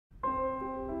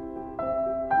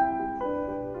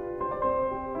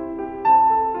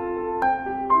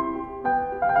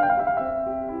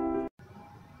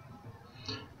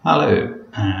Hello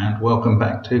and welcome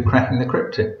back to Cracking the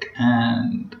Cryptic,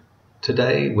 and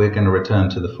today we're going to return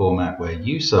to the format where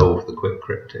you solve the quick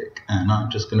cryptic and I'm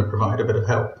just going to provide a bit of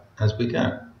help as we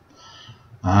go.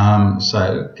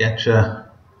 So get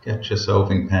your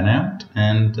solving pen out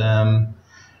and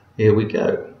here we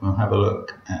go. We'll have a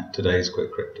look at today's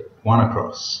quick cryptic. One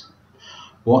across.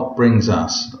 What brings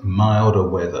us milder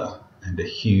weather and a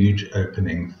huge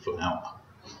opening flower?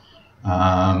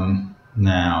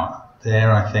 Now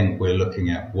there I think we're looking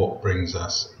at what brings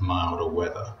us milder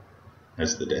weather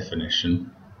as the definition.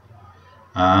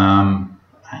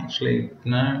 Actually,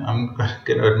 no, I'm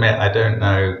going to admit I don't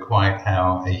know quite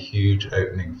how a huge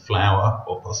opening flower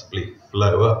or possibly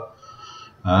flower.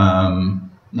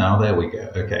 Now there we go.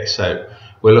 Okay, so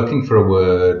we're looking for a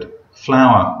word.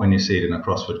 Flower, when you see it in a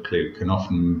crossword clue, can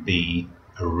often be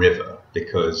a river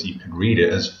because you can read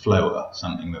it as flower,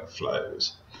 something that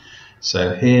flows.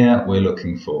 So here we're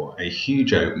looking for a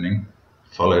huge opening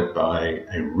followed by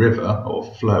a river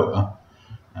or flower,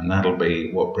 and that'll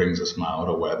be what brings us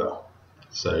milder weather.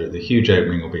 So the huge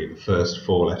opening will be the first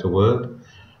 4-letter word,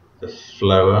 the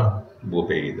flower will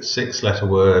be the 6-letter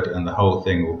word, and the whole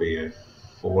thing will be a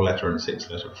 4-letter and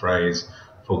 6-letter phrase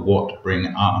for what bring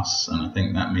us, and I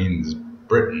think that means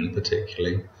Britain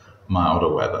particularly,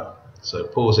 milder weather. So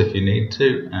pause if you need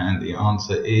to, and the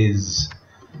answer is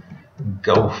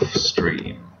Gulf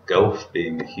Stream. Gulf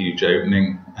being a huge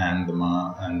opening and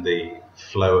the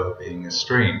flower being a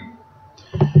stream.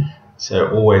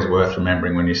 So always worth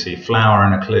remembering when you see flower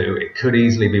in a clue, it could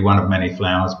easily be one of many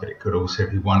flowers, but it could also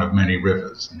be one of many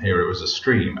rivers, and here it was a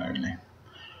stream only.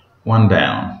 One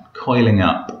down. Coiling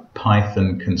up,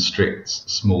 python constricts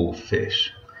small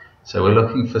fish. So we're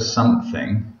looking for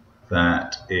something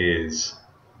that is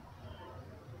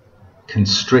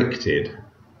constricted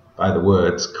by the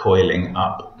words coiling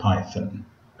up python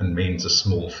and means a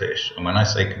small fish. And when I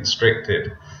say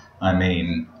constricted, I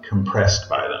mean compressed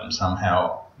by them,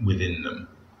 somehow within them.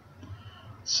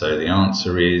 So the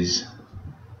answer is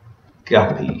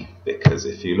guppy, because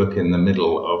if you look in the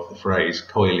middle of the phrase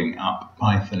coiling up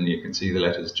python, you can see the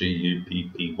letters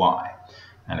G-U-P-P-Y,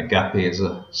 and a guppy is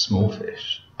a small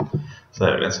fish. So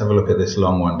let's have a look at this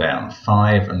long one down.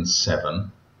 5 and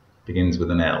 7 begins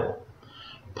with an L.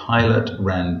 Pilot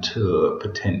ran tour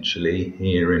potentially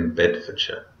here in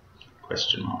Bedfordshire, ?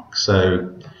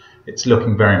 So it's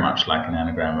looking very much like an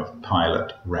anagram of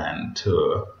pilot ran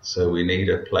tour. So we need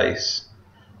a place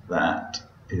that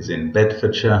is in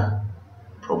Bedfordshire,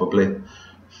 probably.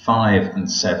 5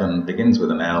 and 7 begins with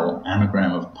an L,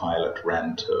 anagram of pilot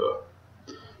ran tour.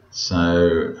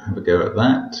 So have a go at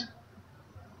that.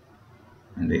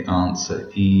 And the answer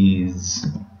is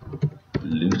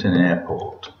Luton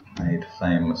Airport, made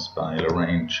famous by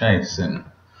Lorraine Chase in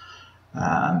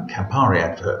Campari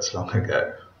adverts long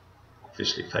ago.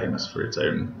 Obviously famous for its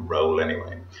own role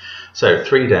anyway. So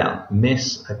 3 down,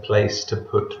 miss a place to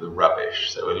put the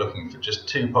rubbish. So we're looking for just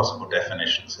 2 possible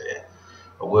definitions here.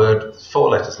 A word 4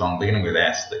 letters long beginning with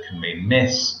S that can mean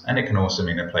miss, and it can also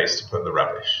mean a place to put the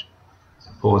rubbish.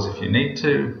 So pause if you need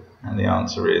to, and the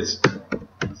answer is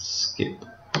skip.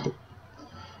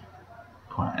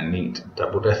 Quite a neat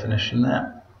double definition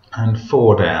there. And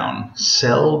 4 down,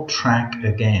 sell track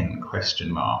again, ?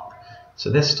 So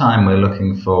this time we're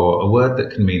looking for a word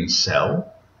that can mean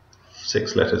sell,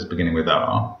 6 letters beginning with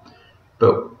R,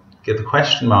 but the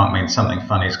question mark means something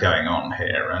funny is going on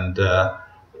here, and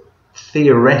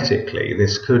theoretically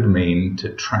this could mean to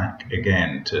track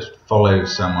again, to follow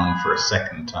someone for a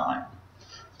second time.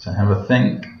 So have a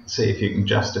think, see if you can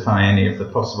justify any of the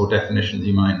possible definitions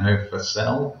you might know for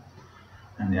sell.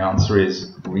 And the answer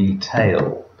is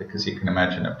retail, because you can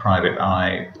imagine a private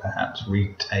eye perhaps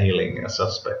retailing a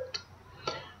suspect.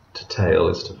 To tail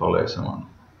is to follow someone.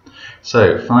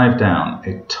 So 5 down,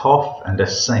 a toff and a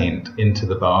saint into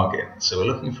the bargain. So we're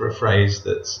looking for a phrase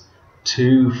that's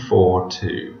 2 for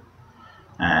 2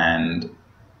 and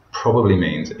probably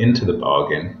means into the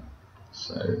bargain.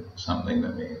 So something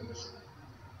that means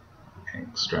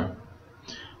extra.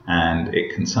 And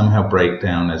it can somehow break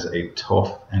down as a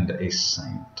toff and a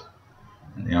saint.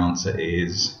 And the answer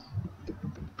is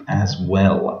as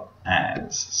well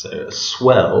as. So a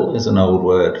swell is an old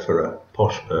word for a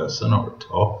posh person or a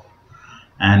toff.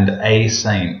 And a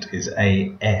saint is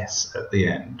a S at the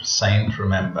end. Saint,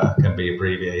 remember, can be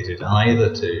abbreviated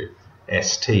either to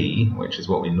ST, which is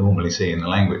what we normally see in the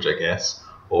language, I guess,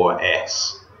 or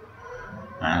S.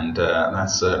 And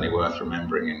that's certainly worth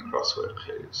remembering in crossword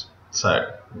clues.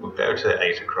 So we'll go to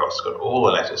 8 across, got all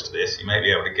the letters to this. You may be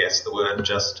able to guess the word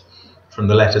just from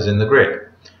the letters in the grid.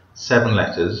 7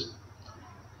 letters.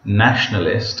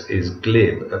 Nationalist is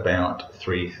glib about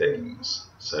 3 things.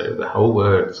 So the whole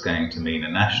word is going to mean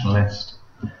a nationalist,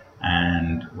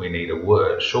 and we need a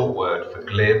word, short word for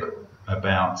glib,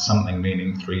 about something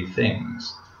meaning three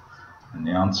things. And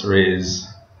the answer is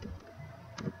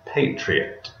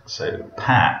patriot. So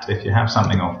pat, if you have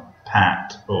something of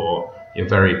pat, or you're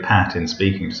very pat in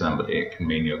speaking to somebody, it can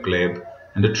mean you're glib.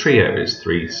 And a trio is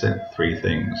three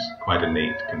things. Quite a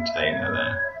neat container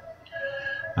there.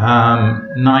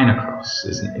 9 across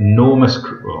is an enormous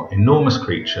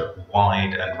creature,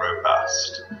 wide and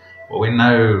robust. Well, we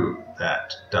know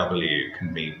that W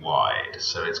can be wide,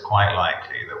 so it's quite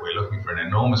likely that we're looking for an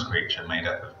enormous creature made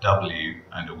up of W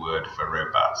and a word for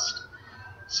robust.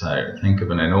 So think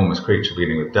of an enormous creature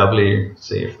beginning with W,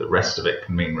 see if the rest of it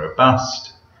can mean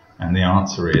robust, and the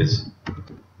answer is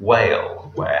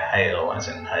whale, where hail, as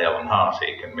in hale and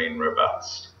hearty, can mean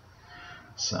robust.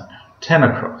 So 10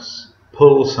 across.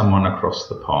 Pull someone across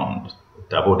the pond.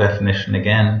 Double definition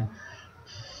again.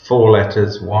 4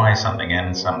 letters, Y something,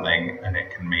 N something, and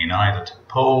it can mean either to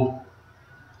pull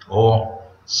or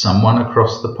someone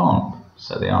across the pond.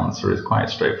 So the answer is quite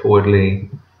straightforwardly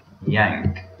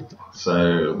yank.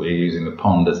 So we're using the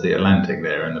pond as the Atlantic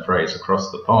there in the phrase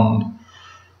across the pond.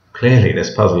 Clearly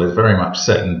this puzzle is very much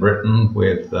set in Britain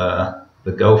with the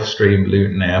Gulf Stream,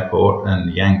 Luton Airport,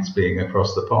 and Yanks being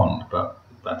across the pond, but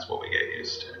that's what we get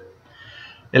used to.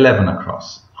 11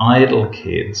 across. Idle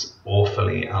kids,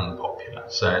 awfully unpopular.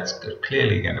 So it's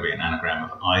clearly going to be an anagram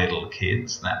of idle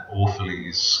kids. That awfully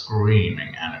is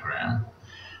screaming anagram.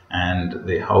 And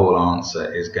the whole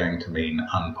answer is going to mean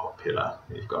unpopular.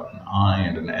 You've got an I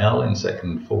and an L in second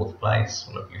and fourth place.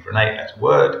 We're looking for an 8-letter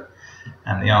word.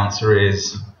 And the answer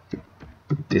is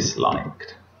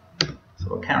disliked. So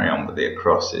we'll carry on with the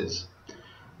acrosses.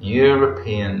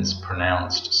 Europeans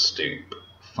pronounced stoop.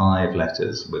 5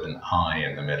 letters with an I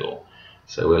in the middle.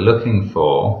 So we're looking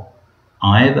for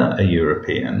either a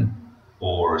European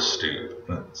or a stoop.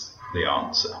 That's the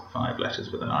answer. 5 letters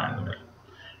with an I in the middle.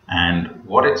 And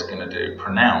what it's going to do,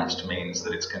 pronounced, means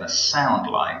that it's going to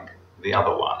sound like the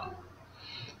other one.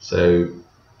 So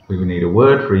we will need a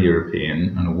word for a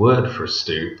European and a word for a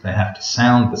stoop. They have to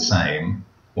sound the same.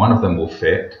 One of them will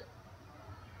fit.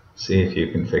 See if you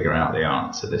can figure out the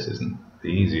answer. This isn't the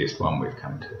easiest one we've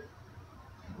come to.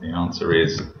 The answer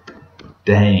is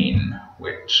Dane,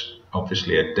 which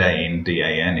obviously a Dane,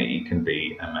 D-A-N-E, can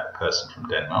be a person from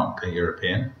Denmark, a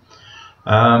European.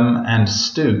 And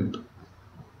stoop,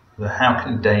 how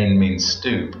can Dane mean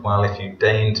stoop? Well, if you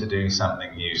deign to do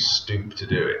something, you stoop to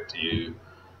do it. You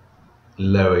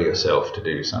lower yourself to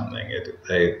do something.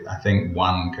 I think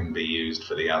one can be used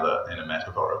for the other in a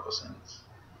metaphorical sense.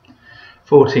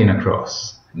 14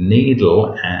 across.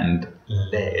 Needle and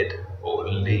lead, or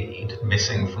lead,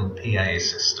 missing from PA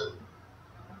system.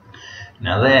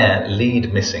 Now there,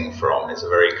 lead missing from is a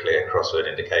very clear crossword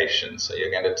indication. So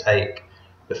you're going to take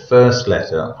the first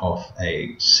letter of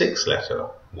a 6-letter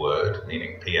word,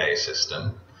 meaning PA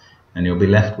system, and you'll be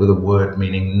left with a word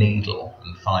meaning needle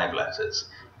and 5 letters.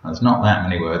 Now, there's not that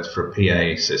many words for a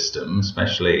PA system,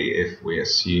 especially if we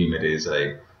assume it is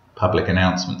a public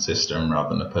announcement system rather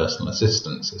than a personal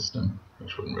assistant system,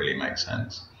 which wouldn't really make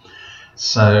sense.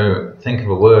 So think of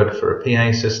a word for a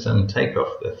PA system, take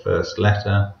off the first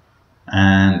letter,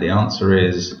 and the answer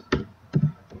is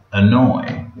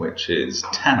annoy, which is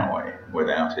tannoy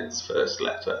without its first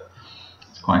letter.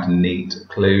 It's quite a neat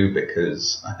clue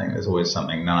because I think there's always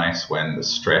something nice when the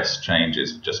stress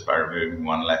changes just by removing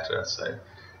one letter. So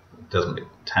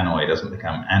tannoy doesn't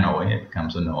become annoy, it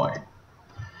becomes annoy.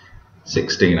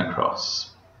 16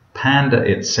 across. Panda,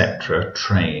 etc.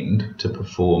 trained to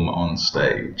perform on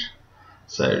stage.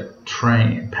 So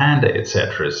panda,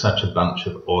 etc. is such a bunch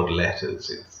of odd letters.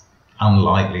 It's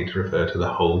unlikely to refer to the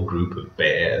whole group of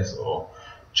bears or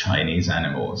Chinese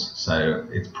animals. So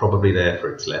it's probably there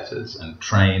for its letters, and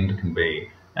trained can be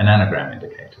an anagram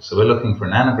indicator. So we're looking for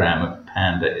an anagram of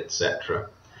panda, etc.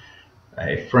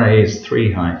 A phrase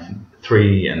 3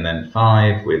 and then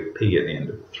 5 with P at the end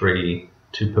of 3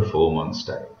 to perform on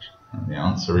stage. And the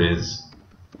answer is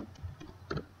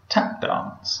tap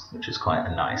dance, which is quite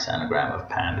a nice anagram of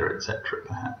panda, etc.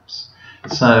 perhaps.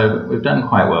 So we've done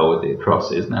quite well with the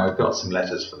acrosses. Now we've got some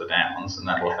letters for the downs, and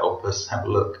that'll help us have a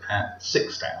look at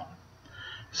 6 down.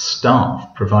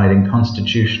 Staff providing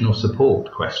constitutional support, ?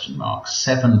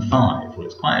 7-5. Well,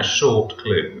 it's quite a short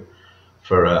clue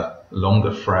for a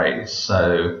longer phrase,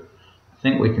 so I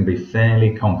think we can be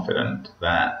fairly confident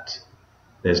that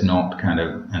there's not kind of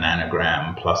an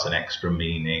anagram plus an extra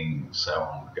meaning, so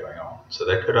on, going on. So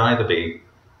there could either be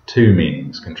 2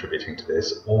 meanings contributing to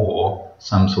this, or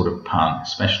some sort of pun,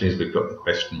 especially as we've got the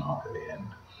question mark at the end.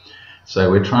 So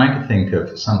we're trying to think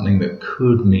of something that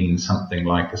could mean something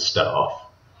like a staff,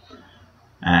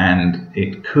 and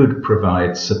it could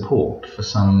provide support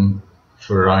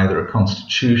for either a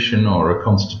constitution or a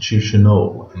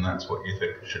constitutional, and that's what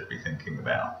you should be thinking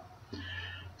about.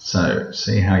 So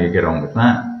see how you get on with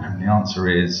that, and the answer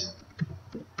is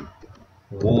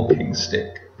walking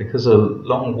stick, because a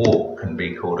long walk can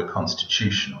be called a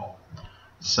constitutional.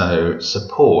 So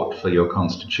support for your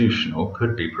constitutional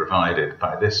could be provided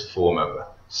by this form of a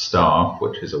staff,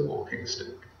 which is a walking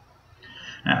stick.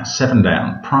 Now, 7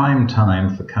 down, prime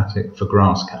time for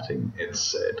grass cutting, it's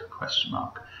said, question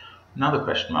mark. Another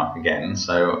question mark again,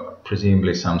 so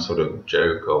presumably some sort of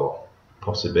joke or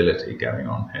possibility going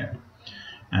on here.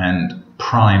 And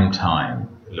prime time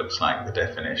looks like the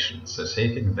definition. So see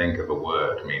if you can think of a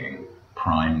word meaning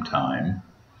prime time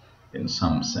in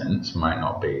some sense. It might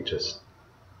not be just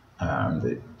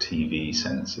the TV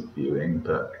sense of viewing,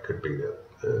 but it could be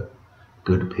the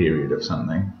good period of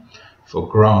something. For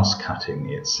grass cutting,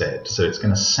 it's said. So it's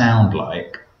going to sound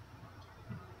like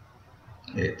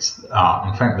it's, in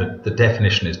fact, the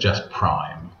definition is just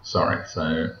prime. Sorry.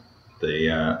 So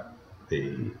the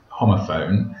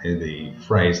homophone, the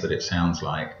phrase that it sounds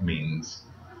like, means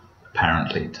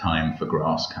apparently time for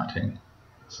grass cutting.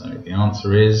 So the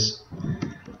answer is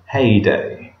hay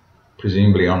day.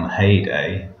 Presumably on hay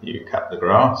day, you cut the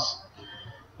grass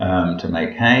to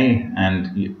make hay,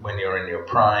 and when you're in your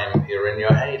prime, you're in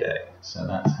your heyday. So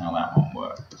that's how that one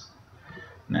works.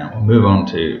 Now we'll move on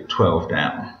to 12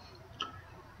 down.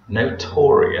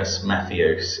 Notorious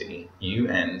mafiosi,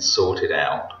 UN sorted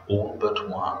out all but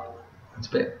one. It's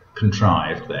a bit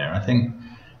contrived there. I think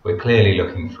we're clearly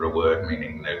looking for a word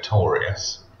meaning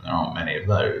notorious. There aren't many of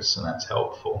those, so that's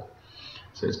helpful.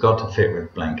 So it's got to fit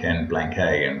with blank N, blank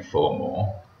A, and 4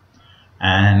 more.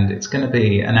 And it's going to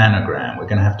be an anagram. We're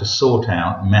going to have to sort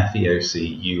out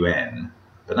mafiosi UN,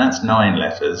 but that's 9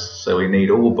 letters, so we need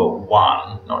all but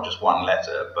one, not just one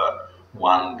letter, but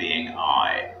one being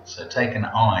I. So take an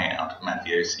I out of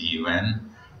mafiosi UN,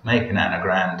 make an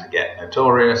anagram to get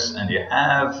notorious, and you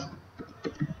have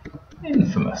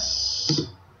infamous.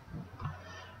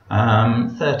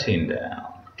 13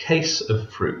 down. Case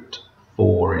of fruit,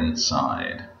 4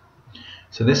 inside.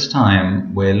 So this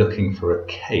time we're looking for a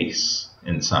case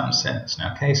in some sense.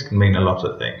 Now, case can mean a lot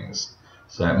of things,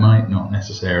 so it might not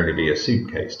necessarily be a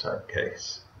suitcase type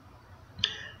case.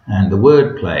 And the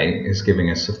wordplay is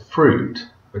giving us a fruit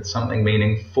with something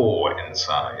meaning 4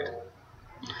 inside.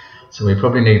 So we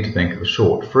probably need to think of a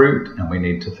short fruit, and we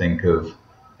need to think of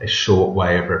a short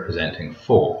way of representing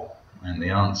 4. And the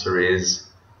answer is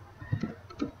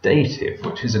dative,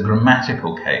 which is a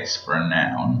grammatical case for a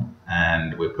noun,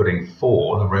 and we're putting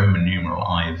 4, the Roman numeral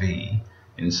IV,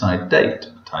 inside date,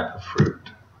 a type of fruit.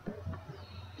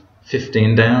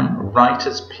 15 down,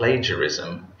 writer's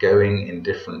plagiarism going in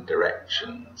different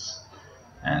directions.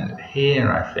 And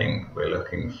here I think we're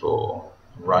looking for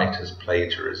writer's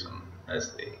plagiarism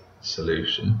as the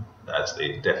solution, as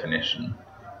the definition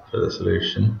for the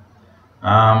solution.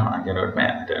 I'm going to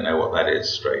admit I don't know what that is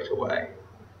straight away.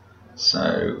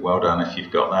 So well done if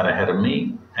you've got that ahead of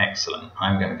me. Excellent.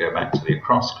 I'm going to go back to the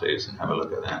across clues and have a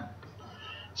look at that.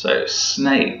 So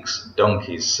snakes,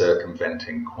 donkeys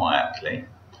circumventing quietly.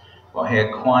 Well,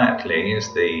 here quietly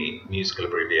is the musical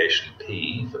abbreviation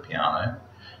P for piano,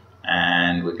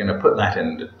 and we're going to put that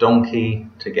in the donkey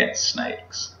to get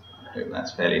snakes. I hope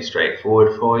that's fairly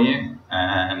straightforward for you.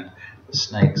 And the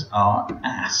snakes are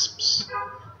asps,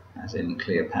 as in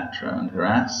Cleopatra and her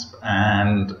asp,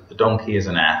 and the donkey is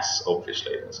an ass,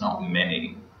 obviously. There's not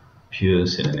many pure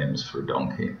synonyms for a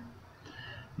donkey.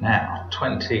 Now,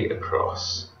 20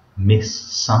 across. Miss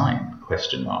sign,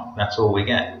 question mark. That's all we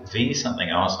get. V something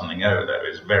R something O, though,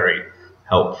 is very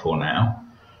helpful now.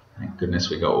 Thank goodness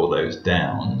we got all those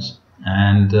downs.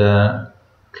 And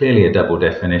clearly a double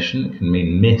definition. It can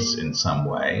mean miss in some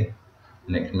way,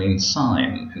 and it can mean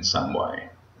sign in some way.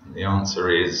 And the answer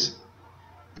is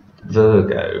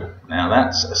Virgo. Now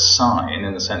that's a sign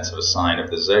in the sense of a sign of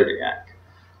the zodiac.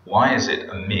 Why is it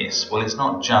a miss? Well, it's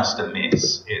not just a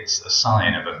miss, it's a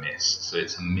sign of a miss, so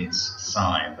it's a miss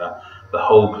sign. The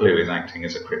whole clue is acting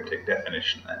as a cryptic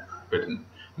definition there. I couldn't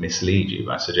mislead you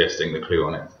by suggesting the clue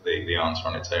on it, the answer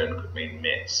on its own could mean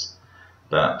miss,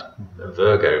 but a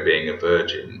Virgo being a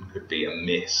virgin could be a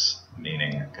miss,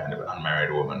 meaning a kind of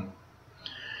unmarried woman.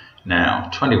 Now,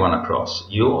 21 across.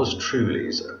 Yours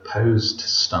truly's opposed to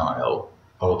style,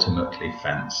 ultimately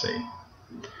fancy.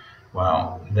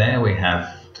 Well, there we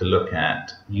have to look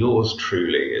at yours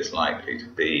truly is likely to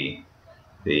be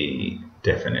the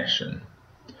definition.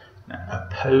 Now,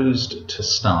 opposed to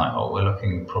style, we're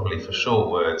looking probably for short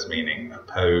words meaning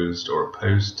opposed or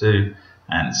opposed to,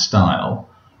 and style.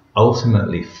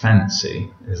 ultimately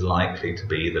fancy is likely to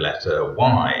be the letter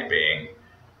Y, being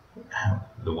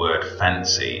the word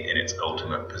fancy in its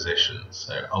ultimate position.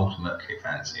 So ultimately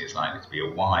fancy is likely to be a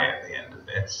Y at the end of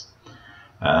this.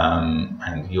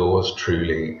 And yours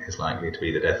truly is likely to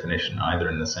be the definition, either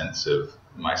in the sense of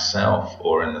myself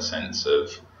or in the sense of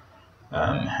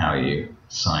how you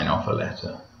sign off a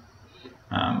letter.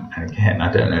 And again,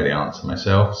 I don't know the answer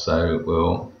myself, so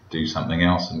we'll do something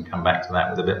else and come back to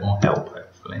that with a bit more help,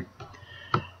 hopefully.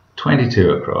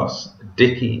 22 across.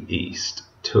 Dickie East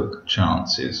took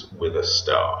chances with a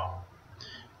star.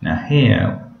 Now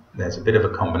here, there's a bit of a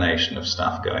combination of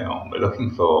stuff going on. We're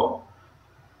looking for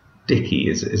Dickie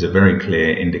is a very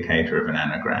clear indicator of an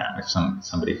anagram. If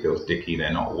somebody feels Dickie,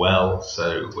 they're not well,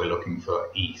 so we're looking for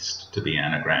East to be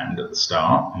anagrammed at the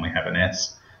start, and we have an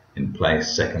S in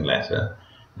place, second letter.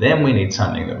 Then we need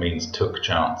something that means took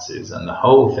chances, and the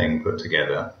whole thing put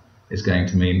together is going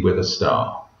to mean with a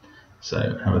star.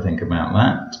 So have a think about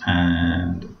that,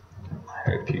 and I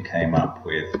hope you came up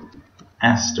with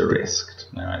asterisked.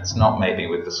 Now it's not maybe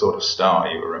with the sort of star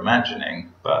you were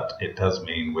imagining, but it does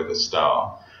mean with a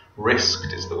star.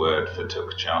 Risked is the word for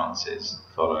took chances,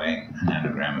 following an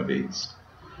anagram of East.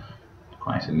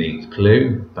 Quite a neat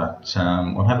clue, but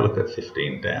we'll have a look at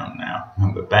 15 down now.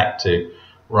 And we're back to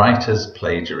writer's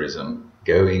plagiarism,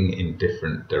 going in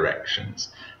different directions.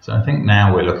 So I think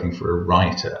now we're looking for a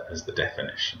writer as the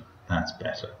definition. That's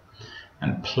better.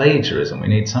 And plagiarism, we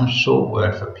need some short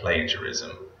word for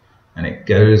plagiarism, and it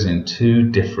goes in two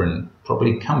different,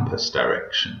 probably compass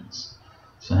directions.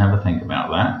 So have a think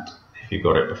about that. If you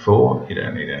got it before, you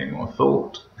don't need any more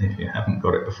thought. If you haven't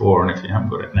got it before, and if you haven't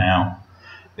got it now,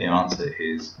 the answer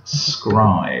is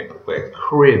scribe, where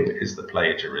crib is the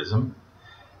plagiarism,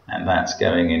 and that's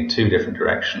going in two different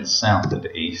directions, south and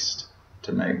east,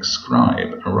 to make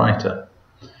scribe a writer.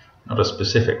 Not a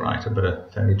specific writer, but a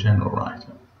fairly general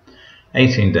writer.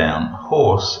 18 down,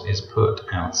 horse is put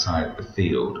outside the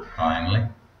field, finally.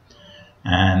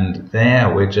 And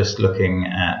there we're just looking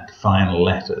at final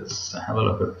letters. So have a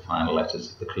look at the final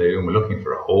letters of the clue, and we're looking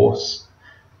for a horse.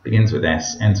 Begins with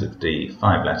S, ends with D,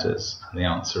 5 letters. And the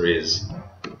answer is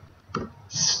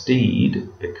steed,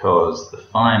 because the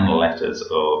final letters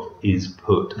of is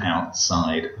put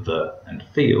outside the and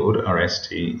field are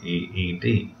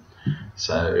S-T-E-E-D.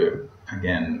 So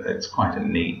again, it's quite a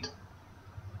neat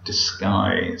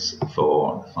disguise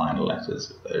for the final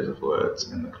letters of those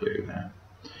words in the clue there.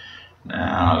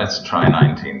 Now let's try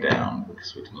 19 down,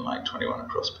 because we didn't like 21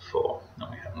 across before,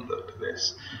 and we haven't looked at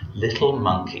this. Little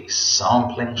monkey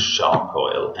sampling shark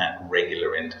oil at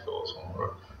regular intervals. What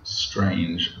a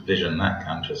strange vision that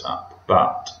conjures up.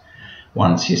 But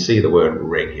once you see the word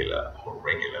regular or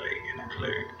regularly in a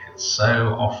clue, it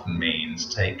so often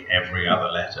means take every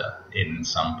other letter in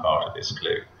some part of this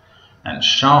clue. And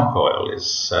shark oil is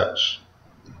such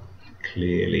a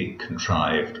clearly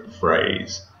contrived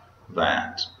phrase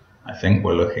that I think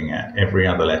we're looking at every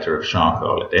other letter of shark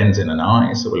oil. It ends in an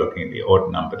I, so we're looking at the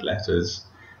odd numbered letters.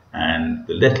 And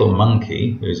the little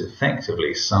monkey, who's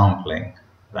effectively sampling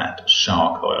that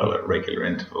shark oil at regular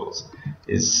intervals,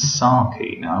 is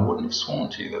Saki. Now, I wouldn't have sworn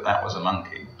to you that that was a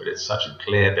monkey, but it's such a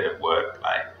clear bit of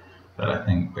wordplay that I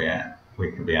think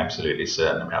we can be absolutely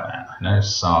certain about that. I know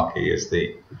Saki is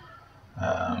the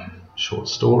short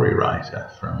story writer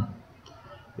from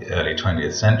the early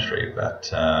 20th century, but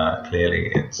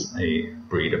clearly it's a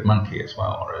breed of monkey as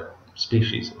well, or a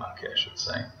species of monkey, I should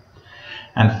say.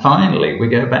 And finally, we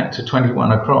go back to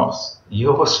 21 across.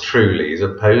 Yours truly is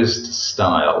opposed to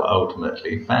style,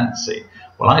 ultimately fancy.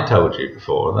 Well, I told you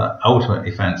before that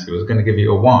ultimately fancy was going to give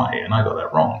you a Y, and I got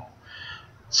that wrong.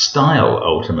 Style,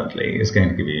 ultimately, is going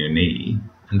to give you an E,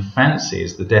 and fancy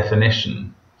is the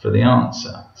definition for the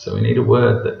answer. So we need a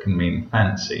word that can mean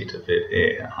fancy to fit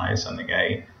here. I something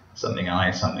A, something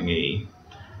I, something E.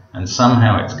 And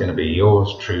somehow it's going to be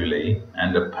yours truly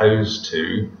and opposed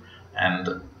to,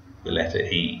 and the letter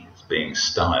E as being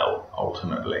style,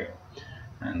 ultimately.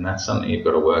 And that's something you've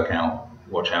got to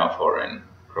watch out for in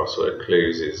crossword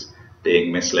clues, is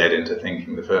being misled into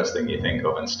thinking the first thing you think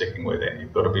of and sticking with it.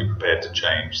 You've got to be prepared to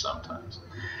change sometimes.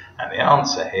 And the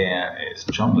answer here is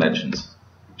John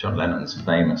Lennon's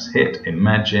famous hit,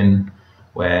 Imagine,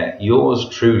 where yours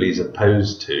truly is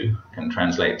opposed to can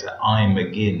translate to I'm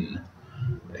again,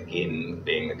 again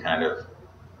being the kind of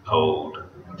old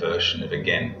version of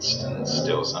against and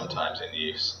still sometimes in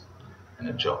use in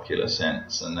a jocular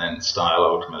sense, and then style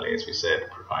ultimately, as we said,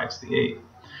 provides the E.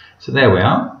 So there we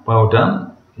are, well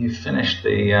done. You've finished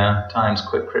the Times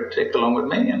Quick Cryptic along with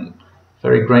me, and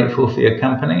very grateful for your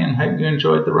company and hope you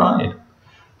enjoyed the ride.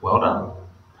 Well done.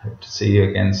 Hope to see you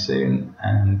again soon,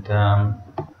 and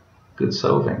Good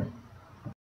solving.